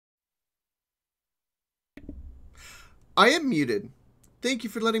I am muted. Thank you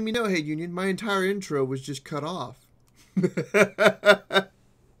for letting me know, Hey Union. My entire intro was just cut off.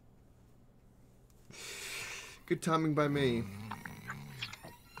 Good timing by me.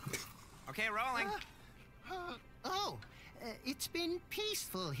 Okay, rolling. It's been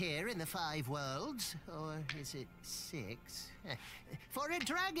peaceful here in the 5 worlds, or is it 6? For a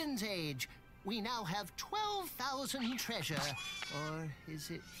dragon's age, we now have 12,000 treasure, or is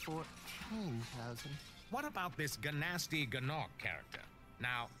it 14,000? What about this Ganasty Ganok character?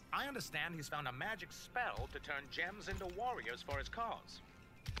 Now, I understand he's found a magic spell to turn gems into warriors for his cause.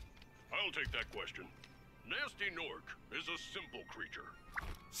 I'll take that question. Nasty Nork is a simple creature.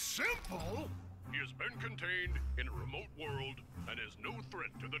 Simple? He has been contained in a remote world and is no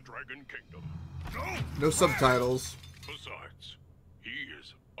threat to the Dragon Kingdom. No subtitles. Besides, he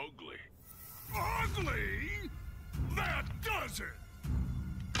is ugly. Ugly? That does it!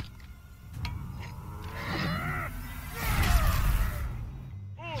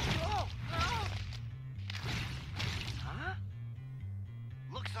 Huh?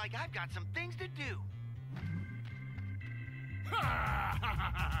 Looks like I've got some things to do. I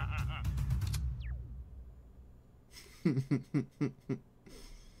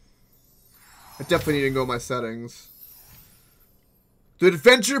definitely need to go in my settings. The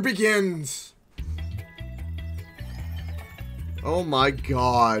adventure begins! Oh my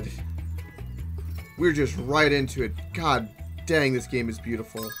god. We're just right into it. God dang, this game is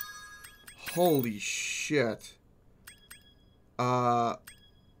beautiful. Holy shit. Map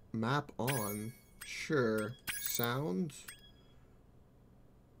on. Sure. Sound.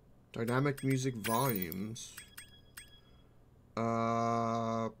 Dynamic music volumes.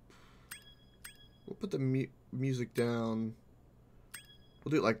 We'll put the music down.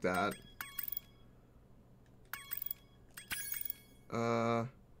 We'll do it like that.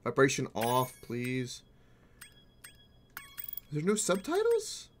 Vibration off, please. Is there no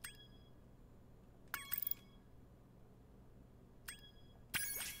subtitles?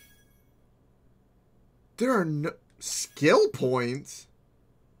 There are no skill points.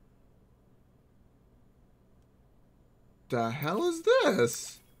 The hell is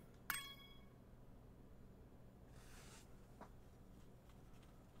this?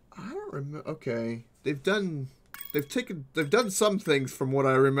 I don't remember. Okay, they've done some things from what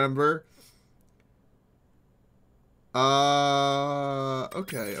I remember.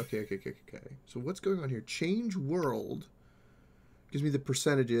 Okay. So what's going on here? Change world gives me the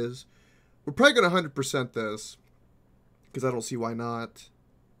percentages. We're probably gonna 100% this because I don't see why not.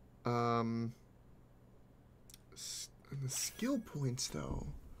 The skill points though.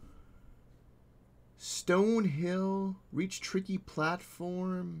 Stone Hill, reach tricky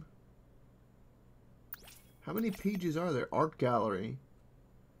platform. How many pages are there? Art gallery.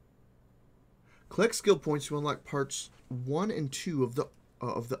 Collect skill points to unlock parts 1 and 2 of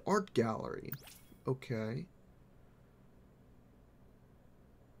the art gallery. Okay.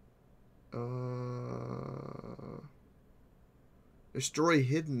 Destroy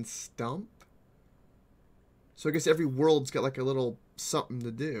hidden stump. So I guess every world's got like a little something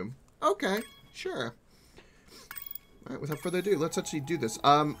to do. Okay, sure. Alright, without further ado, let's actually do this.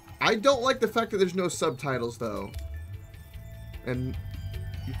 I don't like the fact that there's no subtitles though. And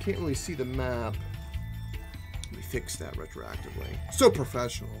you can't really see the map. Let me fix that retroactively. So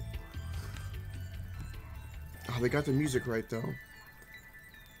professional. Oh, they got the music right though.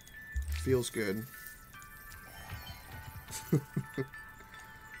 Feels good.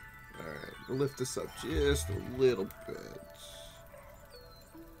 Alright, we'll lift this up just a little bit.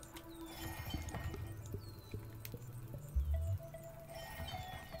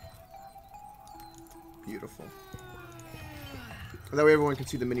 Beautiful. That way everyone can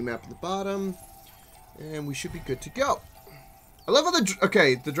see the mini-map at the bottom. And we should be good to go. I love how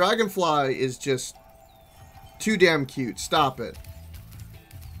the dragonfly is just too damn cute. Stop it.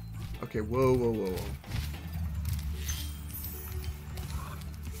 Okay, whoa.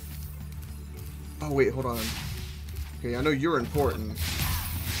 Oh, wait, hold on. Okay, I know you're important.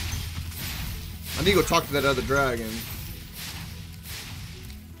 I need to go talk to that other dragon.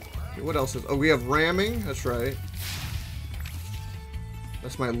 Okay, what else is... Oh, we have ramming. That's right.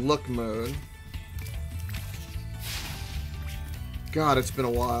 That's my look mode. God, it's been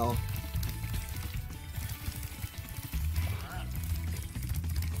a while.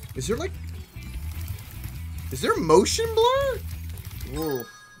 Is there like... Is there motion blur? Whoa.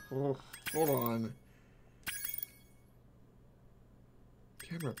 Oh, hold on.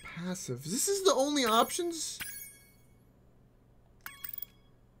 Camera passive. This is the only options?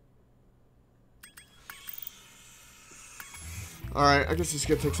 Alright, I guess it's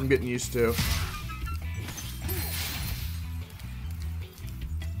gonna take some getting used to.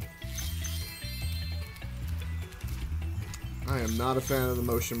 I am not a fan of the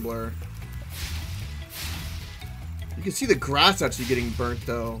motion blur. You can see the grass actually getting burnt,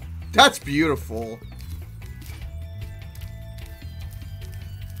 though. That's beautiful.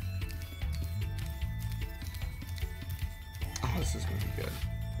 Oh, this is going to be good.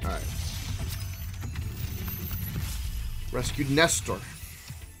 Alright. Rescued Nestor.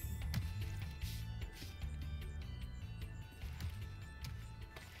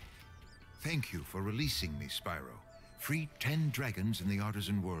 Thank you for releasing me, Spyro. Free 10 dragons in the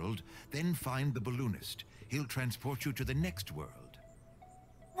artisan world, then find the balloonist. He'll transport you to the next world.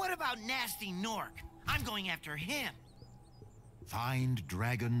 What about Nasty Nork? I'm going after him. Find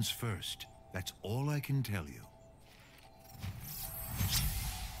dragons first. That's all I can tell you.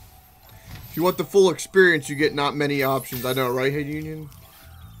 If you want the full experience, you get not many options. I know, right, Hey Union?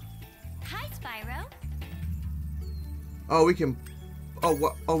 Hi, Spyro. Oh, we can... Oh,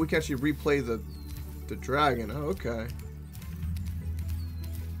 what? Oh, we can actually replay the dragon. Oh, okay.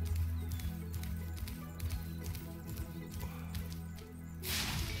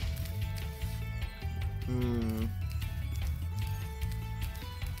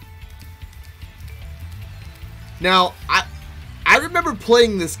 Now, I remember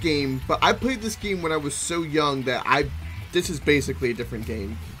playing this game, but I played this game when I was so young that this is basically a different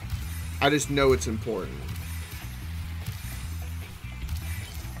game. I just know it's important.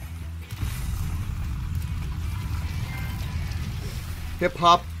 Hip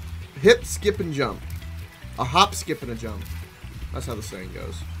hop, hip, skip, and jump. A hop, skip, and a jump. That's how the saying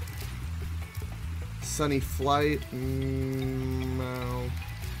goes. Sunny flight. No.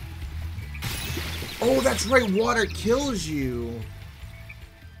 Oh, that's right. Water kills you.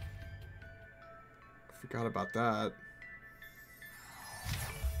 I forgot about that.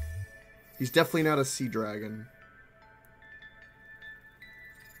 He's definitely not a sea dragon.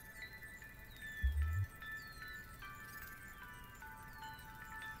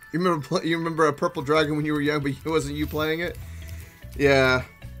 You remember a purple dragon when you were young, but it wasn't you playing it? Yeah.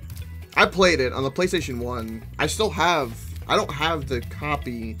 I played it on the PlayStation 1. I don't have the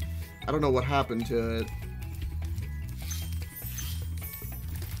copy. I don't know what happened to it.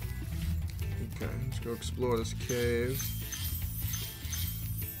 Okay, let's go explore this cave.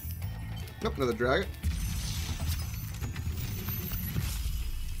 Nope, another dragon.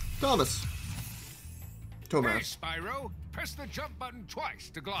 Thomas. Hey, Spyro, press the jump button twice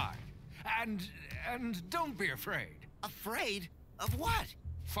to glide. And don't be afraid. Afraid? Of what?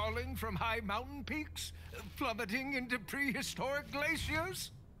 Falling from high mountain peaks? Plummeting into prehistoric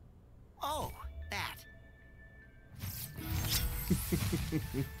glaciers? Oh, that.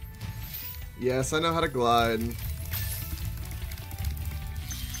 Yes, I know how to glide.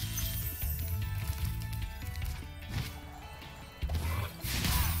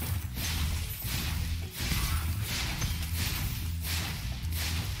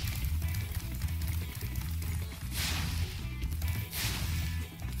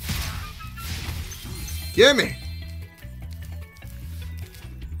 Gimme!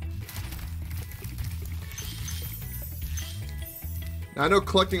 Now, I know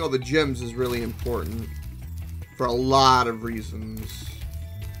collecting all the gems is really important for a lot of reasons.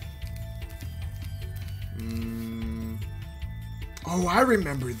 Oh, I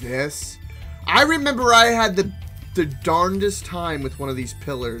remember this. I remember I had the darndest time with one of these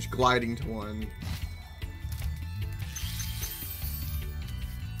pillars gliding to one.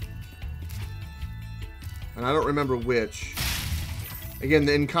 And I don't remember which. Again,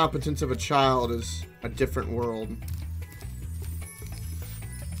 the incompetence of a child is a different world.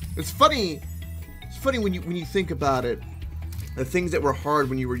 It's funny when you think about it. The things that were hard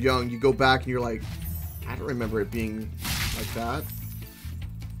when you were young, you go back and you're like, I don't remember it being like that.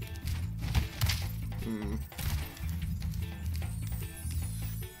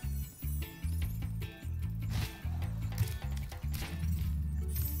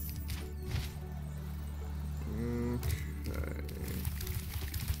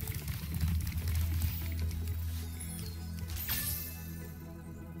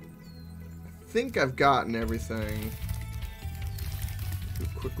 I think I've gotten everything. Do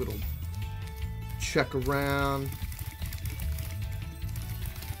a quick little check around.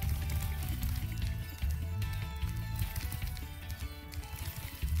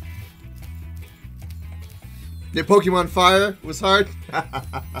 Yeah, Pokemon Fire was hard.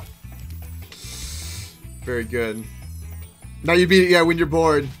 Very good. Now you beat it, yeah, when you're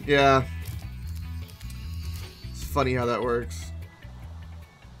bored. Yeah. It's funny how that works.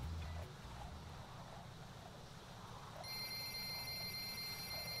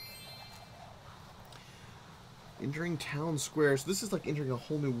 Entering town square. So this is like entering a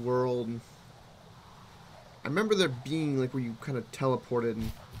whole new world. I remember there being like where you kind of teleported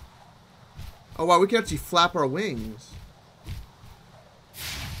and... Oh wow, we can actually flap our wings.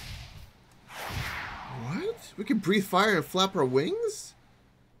 What? We can breathe fire and flap our wings?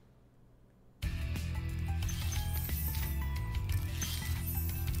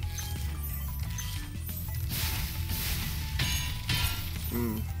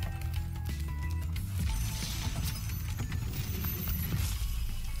 Hmm.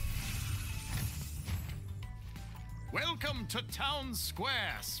 Welcome to Town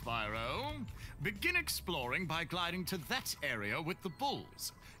Square, Spyro. Begin exploring by gliding to that area with the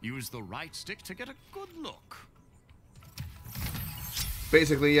bulls. Use the right stick to get a good look.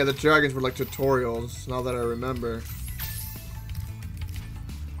 Basically, yeah, the dragons were like tutorials, now that I remember.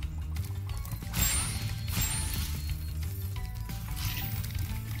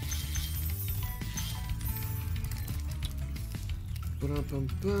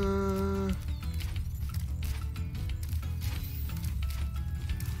 Ba-dum-bum-ba.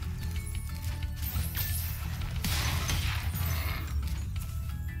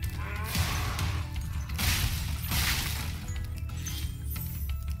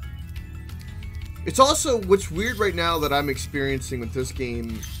 It's also, what's weird right now that I'm experiencing with this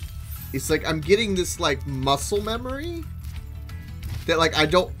game, it's like I'm getting this like muscle memory that like I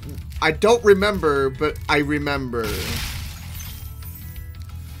don't remember, but I remember.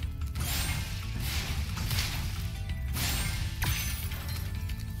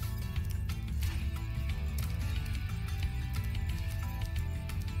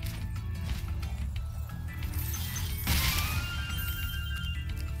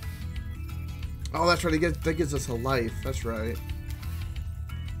 Oh, that's right. That gives us a life. That's right.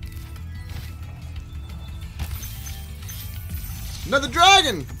 Another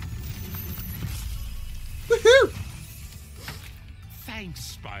dragon! Woohoo!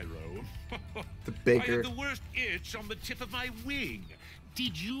 Thanks, Spyro. The baker. I had the worst itch on the tip of my wing.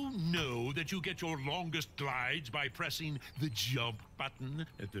 Did you know that you get your longest glides by pressing the jump button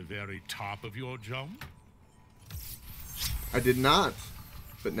at the very top of your jump? I did not,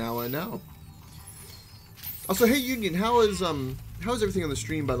 but now I know. Also, hey Union, how is everything on the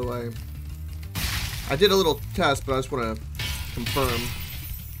stream, by the way? I did a little test, but I just want to confirm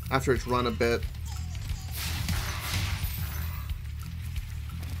after it's run a bit.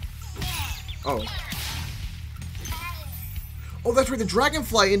 Oh. Oh, that's right. The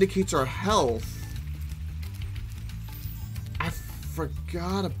dragonfly indicates our health. I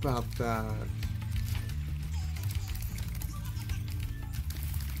forgot about that.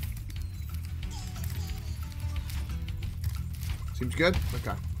 Seems good?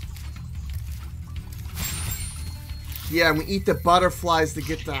 Okay. Yeah, and we eat the butterflies to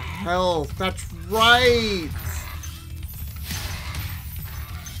get the health. That's right!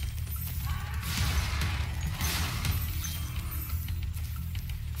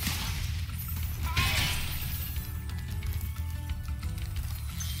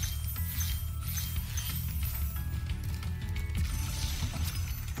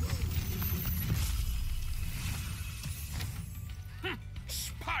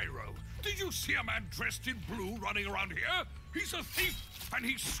 See a man dressed in blue running around here? He's a thief, and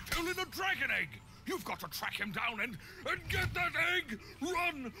he's stolen a dragon egg. You've got to track him down and get that egg.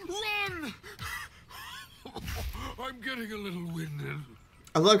 Run, run! I'm getting a little winded.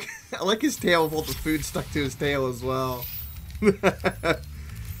 I like his tail with all the food stuck to his tail as well.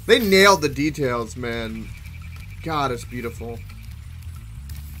 They nailed the details, man. God, it's beautiful.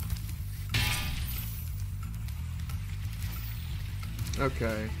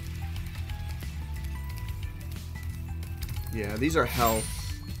 Okay. Yeah, these are health.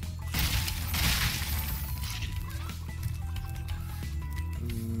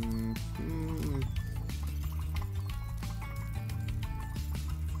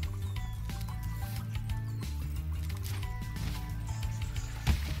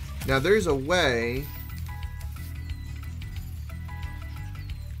 Now there's a way.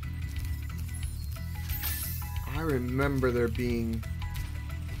 I remember there being...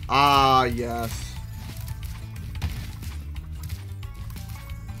 Ah, yes.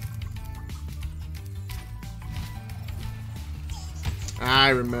 I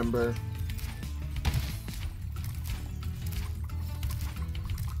remember.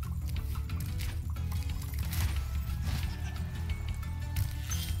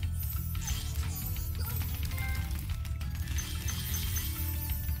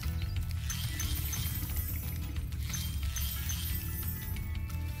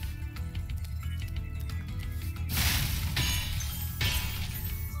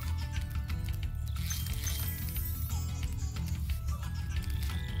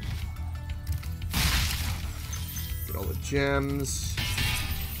 all the gems.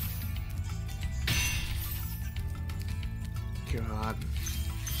 God.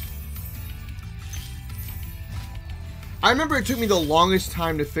 I remember it took me the longest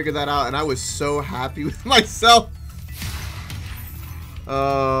time to figure that out, and I was so happy with myself.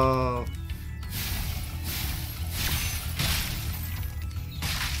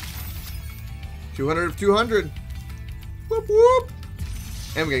 200 of 200. Whoop whoop.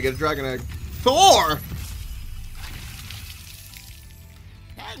 And we're gonna get a dragon egg. Thor!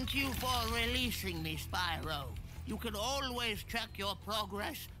 Thank you for releasing me, Spyro. You can always check your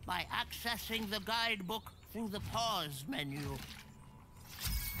progress by accessing the guidebook through the pause menu.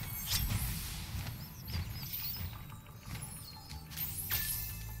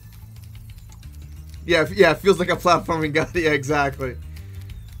 Yeah, it feels like a platforming guide. Yeah, exactly.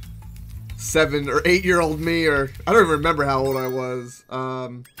 7 or 8-year-old me, or I don't even remember how old I was.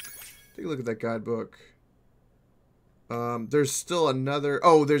 Take a look at that guidebook. There's still another.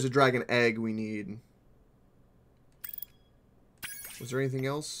 Oh, there's a dragon egg we need. Was there anything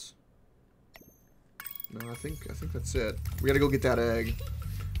else? No, I think that's it. We gotta go get that egg.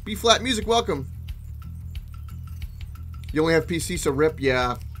 B flat music, welcome. You only have PC, so rip.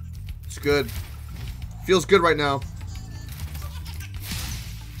 Yeah, it's good. Feels good right now.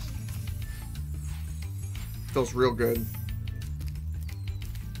 Feels real good.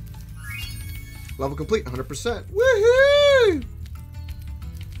 Level complete, 100%. Woohoo!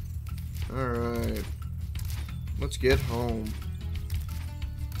 Alright. Let's get home.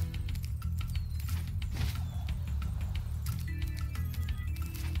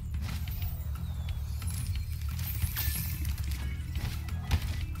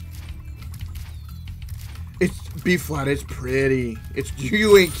 It's B-flat, it's pretty.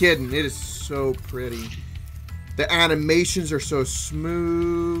 You ain't kidding. It is so pretty. The animations are so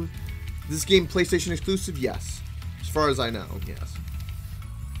smooth. This game PlayStation exclusive? Yes. As far as I know, yes.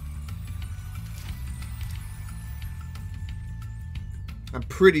 I'm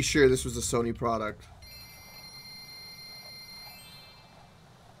pretty sure this was a Sony product.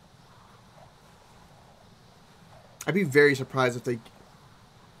 I'd be very surprised if they...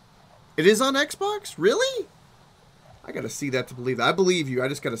 It is on Xbox? Really? I gotta see that to believe that. I believe you. I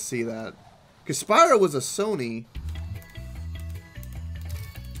just gotta see that. Because Spyro was a Sony.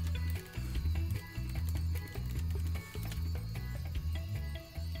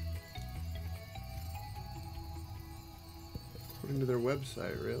 According to their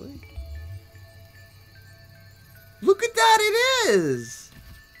website, really? Look at that, it is!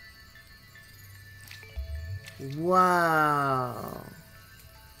 Wow.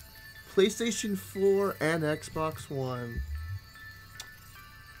 PlayStation 4 and Xbox One.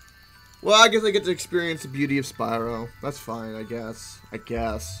 Well, I guess I get to experience the beauty of Spyro. That's fine, I guess.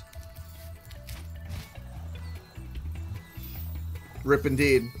 Rip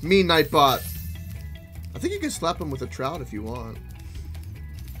indeed. Mean Nightbot. I think you can slap him with a trout if you want.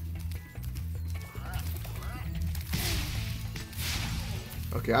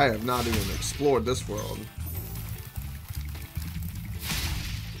 Okay, I have not even explored this world.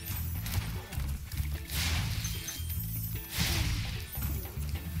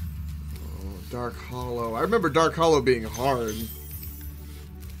 Dark Hollow. I remember Dark Hollow being hard.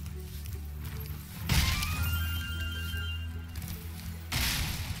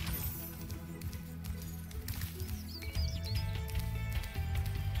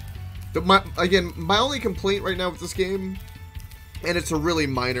 My only complaint right now with this game, and it's a really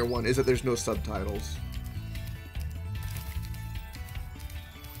minor one, is that there's no subtitles.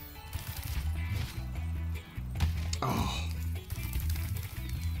 Oh.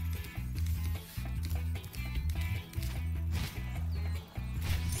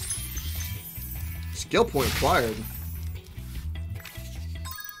 Skill point acquired.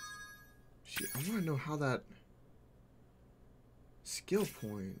 Shit, I want to know how that... Skill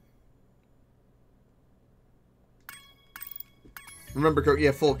point... Remember, Koke,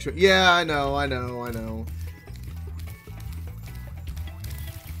 yeah, full... Yeah, I know.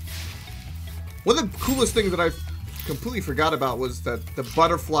 One of the coolest things that I completely forgot about was that the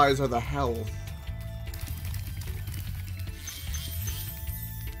butterflies are the health.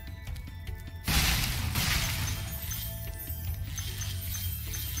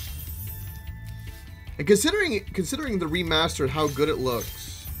 And considering the remastered, how good it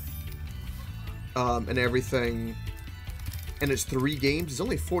looks, and everything, and it's 3 games, it's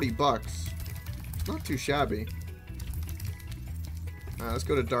only $40. It's not too shabby. Alright, let's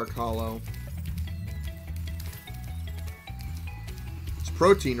go to Dark Hollow. It's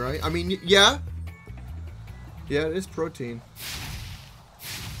protein, right? I mean, yeah. Yeah, it is protein.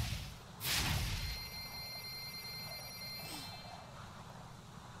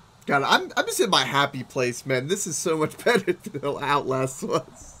 God, I'm just in my happy place, man. This is so much better than Outlast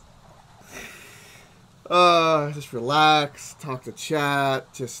was. Just relax, talk to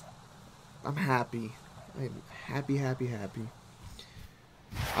chat, just... I'm happy. I'm happy, happy, happy.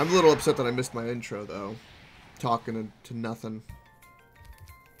 I'm a little upset that I missed my intro, though. Talking to nothing.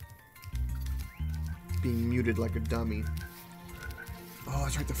 Being muted like a dummy. Oh,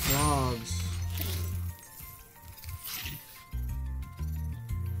 that's right, the frogs.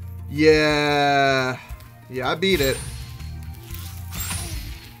 Yeah. Yeah, I beat it.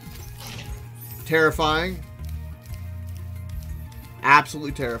 Terrifying.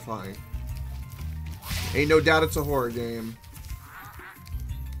 Absolutely terrifying. Ain't no doubt it's a horror game.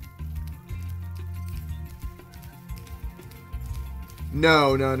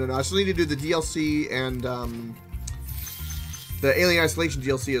 No. I still need to do the DLC and the Alien Isolation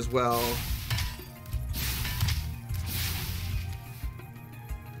DLC as well.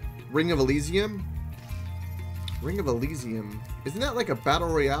 Ring of Elysium? Ring of Elysium. Isn't that like a Battle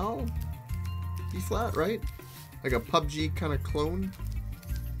Royale? B-flat, right? Like a PUBG kind of clone?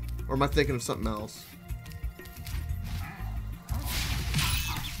 Or am I thinking of something else?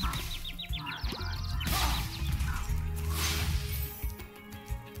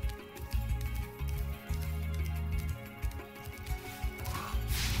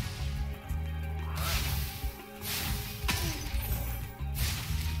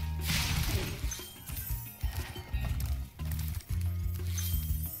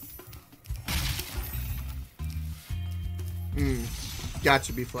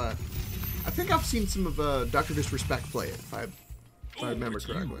 Gotcha, B-flat. I think I've seen some of Dr. Disrespect play it, if I remember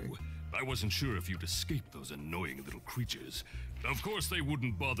correctly. I wasn't sure if you'd escape those annoying little creatures. Of course they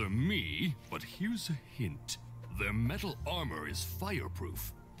wouldn't bother me, but here's a hint. Their metal armor is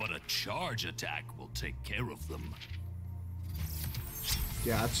fireproof, but a charge attack will take care of them.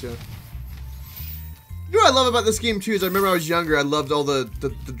 Gotcha. You know what I love about this game, too, is I remember when I was younger, I loved all the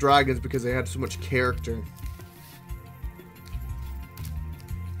dragons because they had so much character.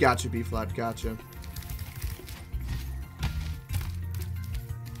 Gotcha, B-flat, gotcha.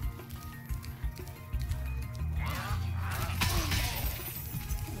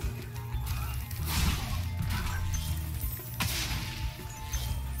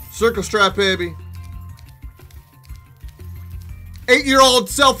 Circle strap, baby. 8-year-old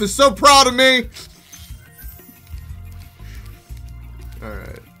self is so proud of me.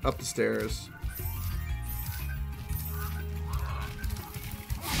 Alright, up the stairs.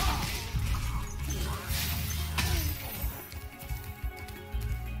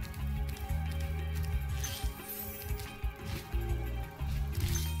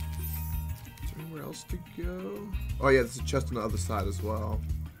 To go. Oh yeah, there's a chest on the other side as well.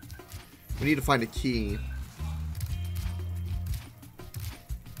 We need to find a key.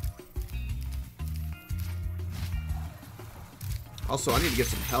 Also, I need to get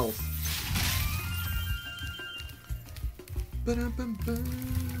some health. Ba-dum-bum-bum.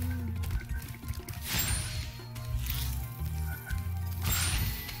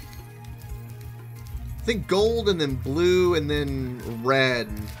 I think gold and then blue and then red.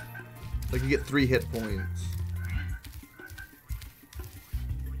 Like you get 3 hit points.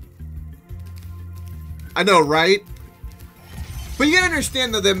 I know, right? But you gotta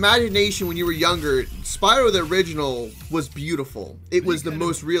understand that the imagination when you were younger, Spyro the original was beautiful. It was the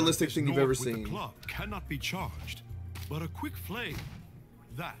most realistic thing you've ever seen. The club cannot be charged, but a quick flame,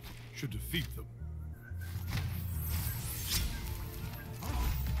 that should defeat them.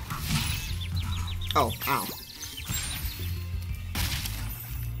 Oh, ow.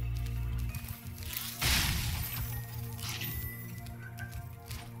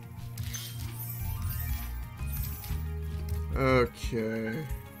 Okay.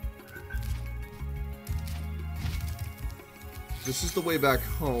 This is the way back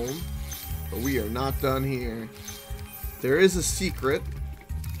home, but we are not done here. There is a secret.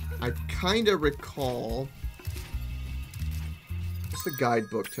 I kind of recall. What's the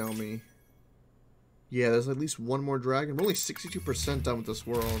guidebook tell me? Yeah, there's at least one more dragon. We're only 62% done with this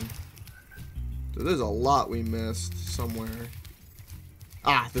world. So there's a lot we missed somewhere.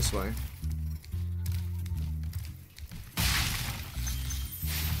 Ah, this way.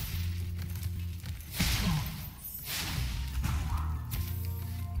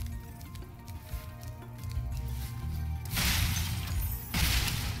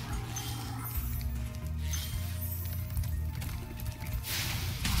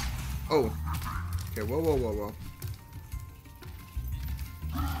 Oh. Okay, whoa.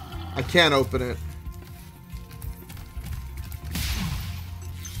 I can't open it.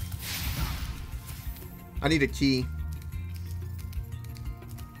 I need a key.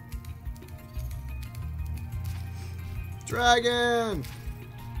 Dragon!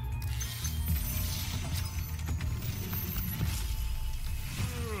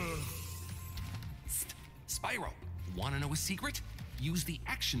 Spyro, want to know a secret? Use the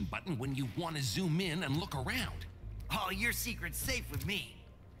action button when you want to zoom in and look around. Oh, your secret's safe with me.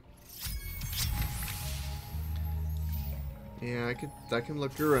 Yeah, I can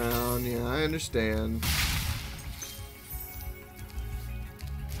look around. Yeah, I understand.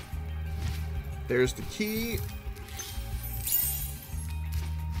 There's the key.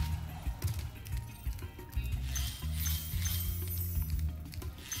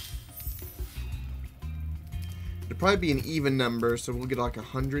 It'll probably be an even number, so we'll get like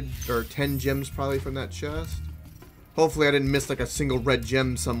 100 or 10 gems probably from that chest. Hopefully I didn't miss like a single red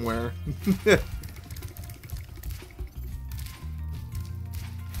gem somewhere.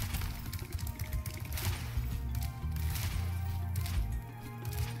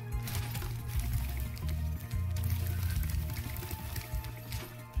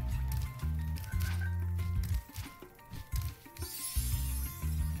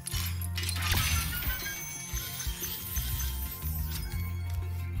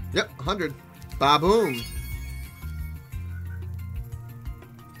 Yep, 100. Ba-boom.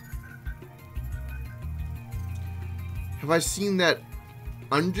 Have I seen that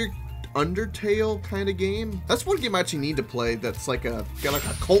Undertale kind of game? That's one game I actually need to play that's like got like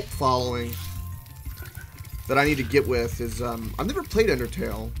a cult following that I need to get with is I've never played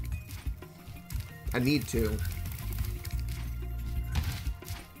Undertale. I need to.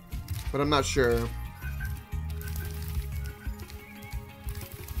 But I'm not sure.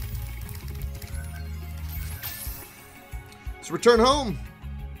 Let's return home.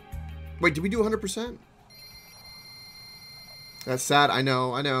 Wait, did we do 100%? That's sad. I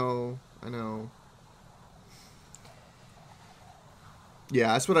know.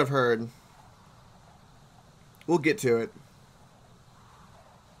 Yeah, that's what I've heard. We'll get to it.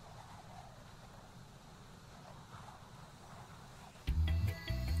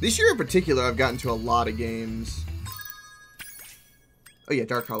 This year in particular, I've gotten to a lot of games. Oh yeah,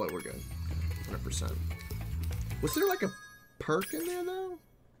 Dark Hollow, we're good. 100%. Was there like a perk in there though?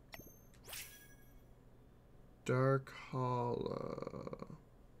 Dark Hollow.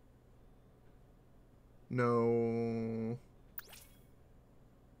 No.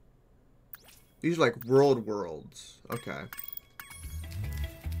 These are like worlds. Okay.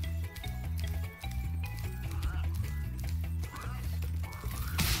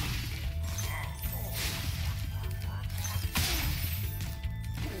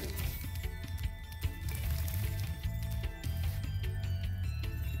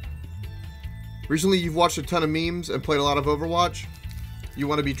 Recently, you've watched a ton of memes and played a lot of Overwatch. You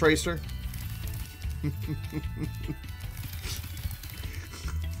want to be Tracer?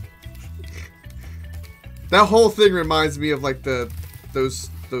 That whole thing reminds me of like those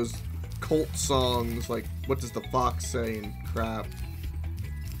cult songs. Like, what does the fox say and crap?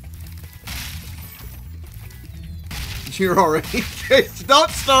 You're already.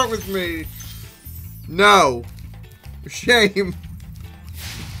 Don't start with me. No. Shame.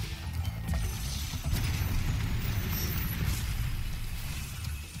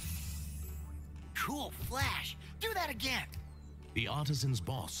 The Artisan's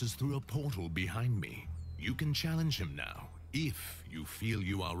boss is through a portal behind me. You can challenge him now, if you feel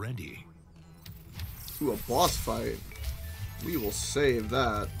you are ready. Ooh, a boss fight. We will save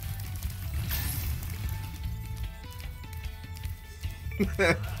that.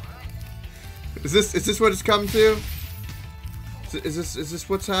 Is this what it's come to? Is this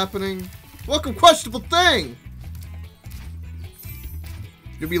what's happening? Welcome, questionable thing!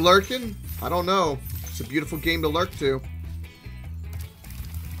 You'll be lurking? I don't know. It's a beautiful game to lurk to.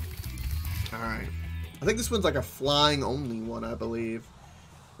 Alright. I think this one's like a flying only one, I believe.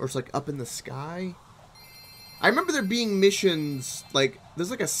 Or it's like up in the sky. I remember there being missions, like,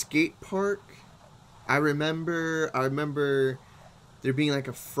 there's like a skate park. I remember there being like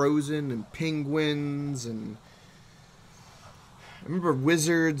a Frozen and penguins and I remember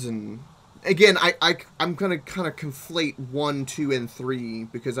wizards and again, I'm gonna kind of conflate 1, 2, and 3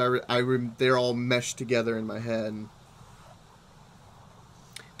 because they're all meshed together in my head.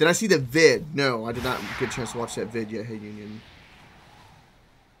 Did I see the vid? No, I did not get a chance to watch that vid yet. Hey, Union.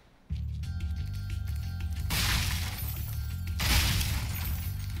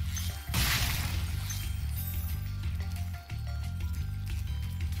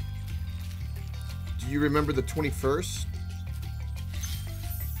 Do you remember the 21st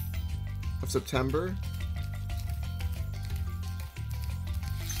of September?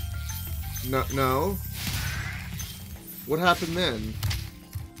 No. What happened then?